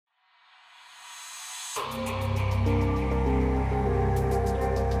Well,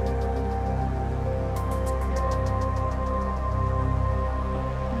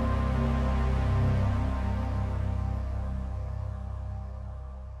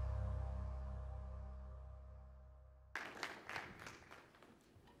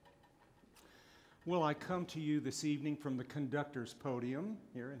 I come to you this evening from the conductor's podium,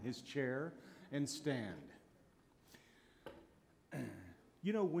 here in his chair, and stand.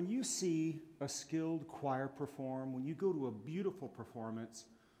 You know, when you see a skilled choir perform, when you go to a beautiful performance,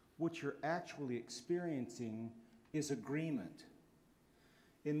 what you're actually experiencing is agreement.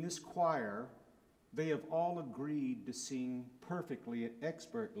 In this choir, they have all agreed to sing perfectly and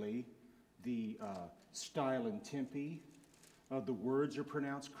expertly the style and tempi. The words are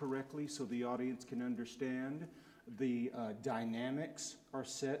pronounced correctly so the audience can understand. The dynamics are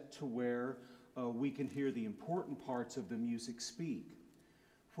set to where we can hear the important parts of the music speak.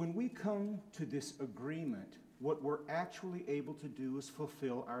 When we come to this agreement, what we're actually able to do is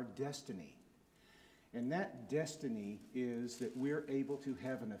fulfill our destiny. And that destiny is that we're able to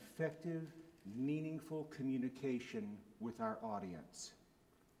have an effective, meaningful communication with our audience.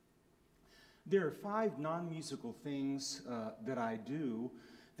 There are 5 non-musical things that I do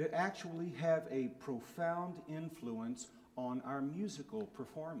that actually have a profound influence on our musical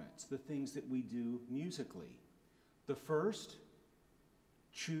performance, the things that we do musically. The first,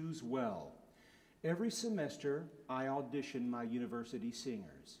 choose well. Every semester, I audition my university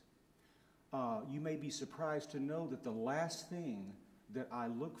singers. You may be surprised to know that the last thing that I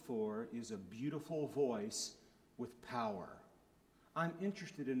look for is a beautiful voice with power. I'm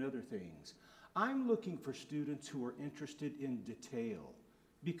interested in other things. I'm looking for students who are interested in detail,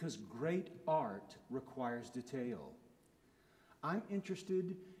 because great art requires detail. I'm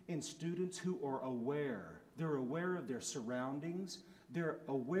interested in students who are aware. They're aware of their surroundings. They're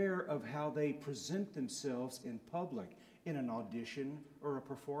aware of how they present themselves in public, in an audition or a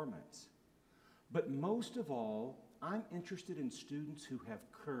performance. But most of all, I'm interested in students who have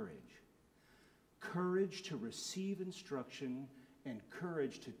courage. Courage to receive instruction and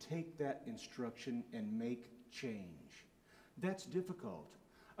courage to take that instruction and make change. That's difficult.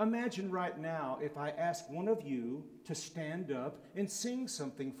 Imagine right now if I ask one of you to stand up and sing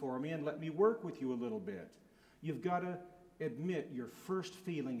something for me and let me work with you a little bit. You've got to admit your first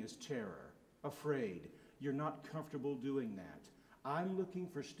feeling is terror, afraid. You're not comfortable doing that. I'm looking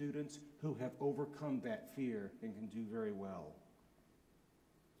for students who have overcome that fear and can do very well.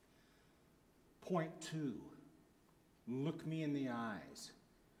 Point 2. Look me in the eyes.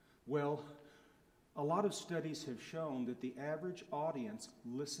 Well, a lot of studies have shown that the average audience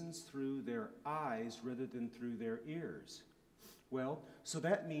listens through their eyes rather than through their ears. Well, so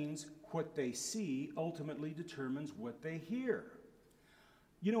that means what they see ultimately determines what they hear.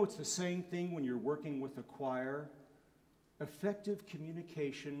 You know, it's the same thing when you're working with a choir. Effective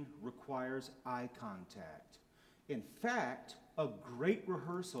communication requires eye contact. In fact, a great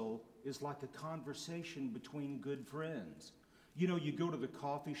rehearsal is like a conversation between good friends. You know, you go to the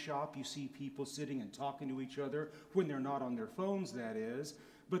coffee shop, you see people sitting and talking to each other when they're not on their phones, that is.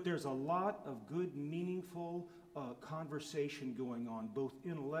 But there's a lot of good, meaningful conversation going on, both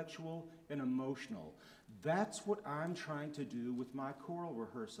intellectual and emotional. That's what I'm trying to do with my choral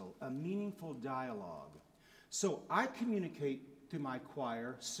rehearsal, a meaningful dialogue. So I communicate to my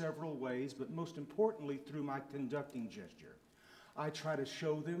choir several ways, but most importantly through my conducting gesture. I try to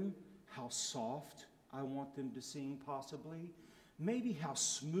show them how soft I want them to sing possibly, maybe how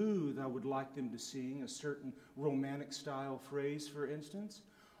smooth I would like them to sing a certain romantic style phrase, for instance.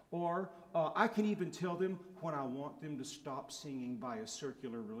 Or I can even tell them when I want them to stop singing by a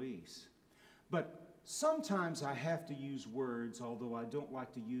circular release. But sometimes I have to use words, although I don't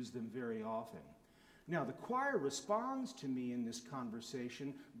like to use them very often. Now, the choir responds to me in this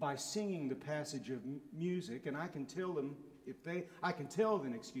conversation by singing the passage of music, and I can tell them if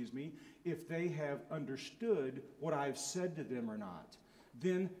they have understood what I've said to them or not.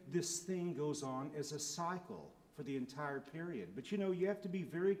 Then this thing goes on as a cycle for the entire period. But you know, you have to be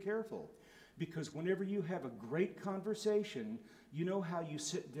very careful, because whenever you have a great conversation, you know how you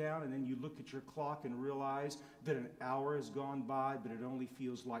sit down and then you look at your clock and realize that an hour has gone by, but it only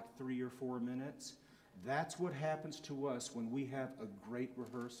feels like 3 or 4 minutes? That's what happens to us when we have a great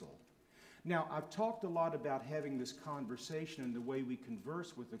rehearsal. Now, I've talked a lot about having this conversation and the way we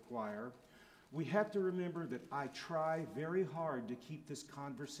converse with the choir. We have to remember that I try very hard to keep this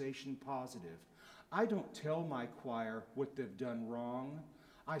conversation positive. I don't tell my choir what they've done wrong.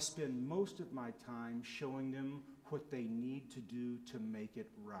 I spend most of my time showing them what they need to do to make it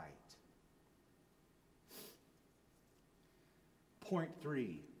right. Point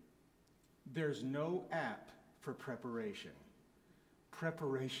 3, There's no app for preparation.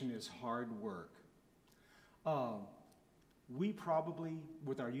 Preparation is hard work. We probably,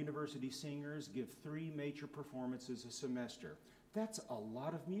 with our university singers, give 3 major performances a semester. That's a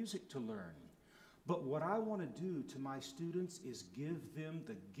lot of music to learn. But what I want to do to my students is give them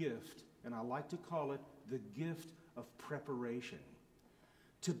the gift, and I like to call it the gift of preparation.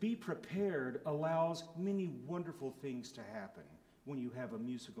 To be prepared allows many wonderful things to happen when you have a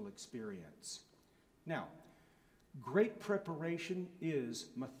musical experience. Now, great preparation is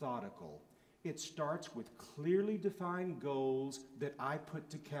methodical. It starts with clearly defined goals that I put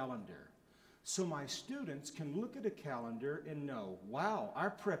to calendar. So my students can look at a calendar and know, wow,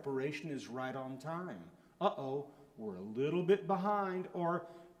 our preparation is right on time. Uh-oh, we're a little bit behind, or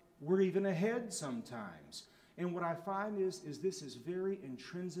we're even ahead sometimes. And what I find is this is very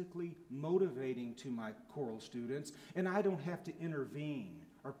intrinsically motivating to my choral students, and I don't have to intervene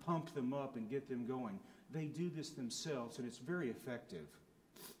or pump them up and get them going. They do this themselves, and it's very effective.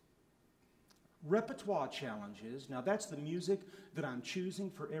 Repertoire challenges, now that's the music that I'm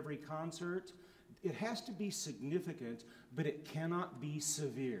choosing for every concert. It has to be significant, but it cannot be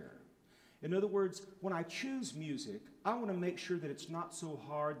severe. In other words, when I choose music, I want to make sure that it's not so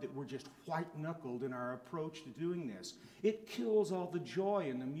hard that we're just white-knuckled in our approach to doing this. It kills all the joy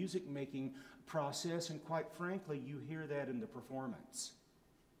in the music-making process, and quite frankly, you hear that in the performance.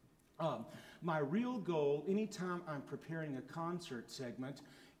 My real goal, anytime I'm preparing a concert segment,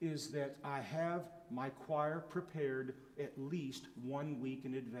 is that I have my choir prepared at least 1 week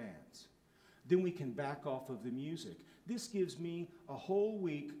in advance. Then we can back off of the music. This gives me a whole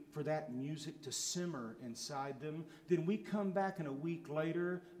week for that music to simmer inside them. Then we come back in a week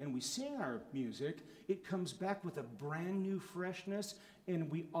later and we sing our music. It comes back with a brand new freshness, and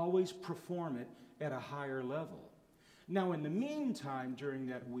we always perform it at a higher level. Now, in the meantime, during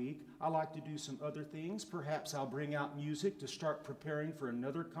that week, I like to do some other things. Perhaps I'll bring out music to start preparing for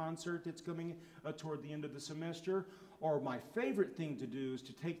another concert that's coming toward the end of the semester. Or my favorite thing to do is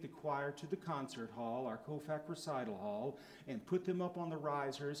to take the choir to the concert hall, our COFAC recital hall, and put them up on the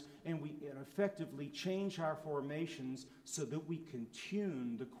risers, and we effectively change our formations so that we can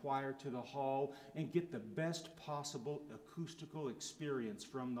tune the choir to the hall and get the best possible acoustical experience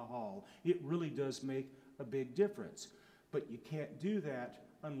from the hall. It really does make a big difference. But you can't do that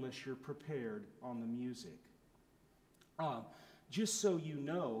unless you're prepared on the music. Just so you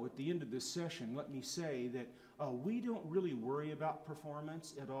know, at the end of this session, let me say that we don't really worry about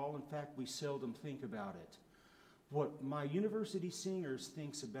performance at all. In fact, we seldom think about it. What my university singers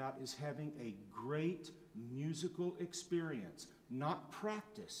thinks about is having a great musical experience, not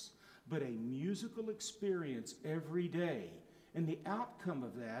practice, but a musical experience every day. And the outcome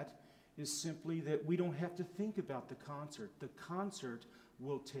of that is simply that we don't have to think about the concert. The concert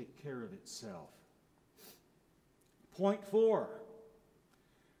will take care of itself. Point 4,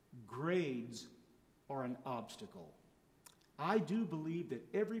 grades are an obstacle. I do believe that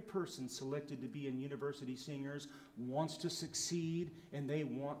every person selected to be in university singers wants to succeed, and they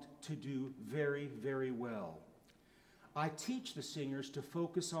want to do very, very well. I teach the singers to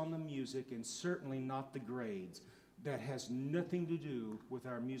focus on the music and certainly not the grades. That has nothing to do with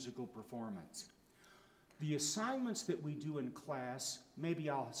our musical performance. The assignments that we do in class, maybe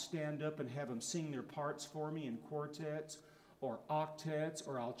I'll stand up and have them sing their parts for me in quartets or octets,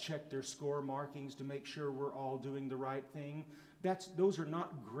 or I'll check their score markings to make sure we're all doing the right thing. Those are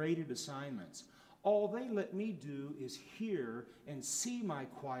not graded assignments. All they let me do is hear and see my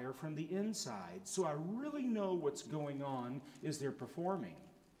choir from the inside, so I really know what's going on as they're performing.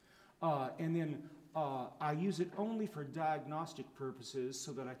 And then I use it only for diagnostic purposes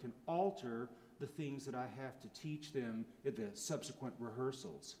so that I can alter the things that I have to teach them at the subsequent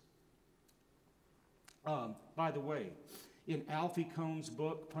rehearsals. By the way, in Alfie Cohn's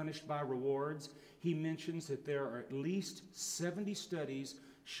book, Punished by Rewards, he mentions that there are at least 70 studies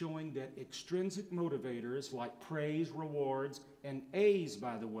showing that extrinsic motivators like praise, rewards, and A's,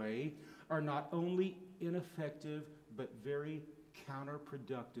 by the way, are not only ineffective but very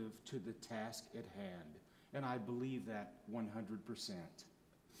counterproductive to the task at hand. And I believe that 100%.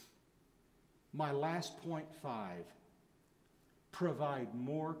 My last point 5, provide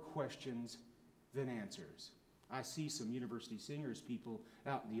more questions than answers. I see some university singers people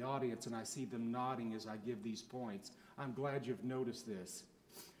out in the audience, and I see them nodding as I give these points. I'm glad you've noticed this.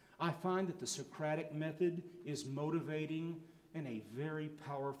 I find that the Socratic method is motivating and a very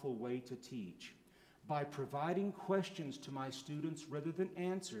powerful way to teach. By providing questions to my students rather than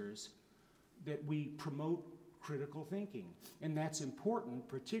answers, that we promote critical thinking. And that's important,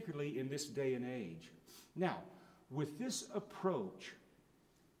 particularly in this day and age. Now, with this approach,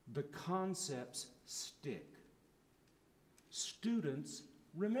 the concepts stick. Students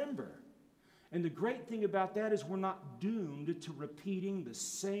remember. And the great thing about that is we're not doomed to repeating the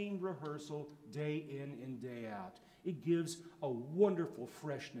same rehearsal day in and day out. It gives a wonderful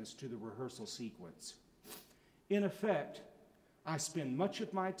freshness to the rehearsal sequence. In effect, I spend much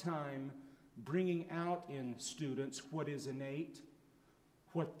of my time bringing out in students what is innate,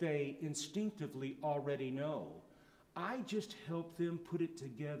 what they instinctively already know. I just help them put it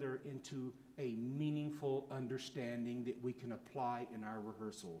together into a meaningful understanding that we can apply in our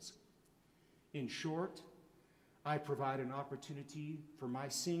rehearsals. In short, I provide an opportunity for my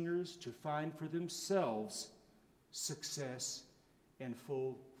singers to find for themselves success and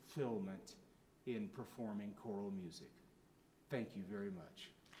fulfillment in performing choral music. Thank you very much.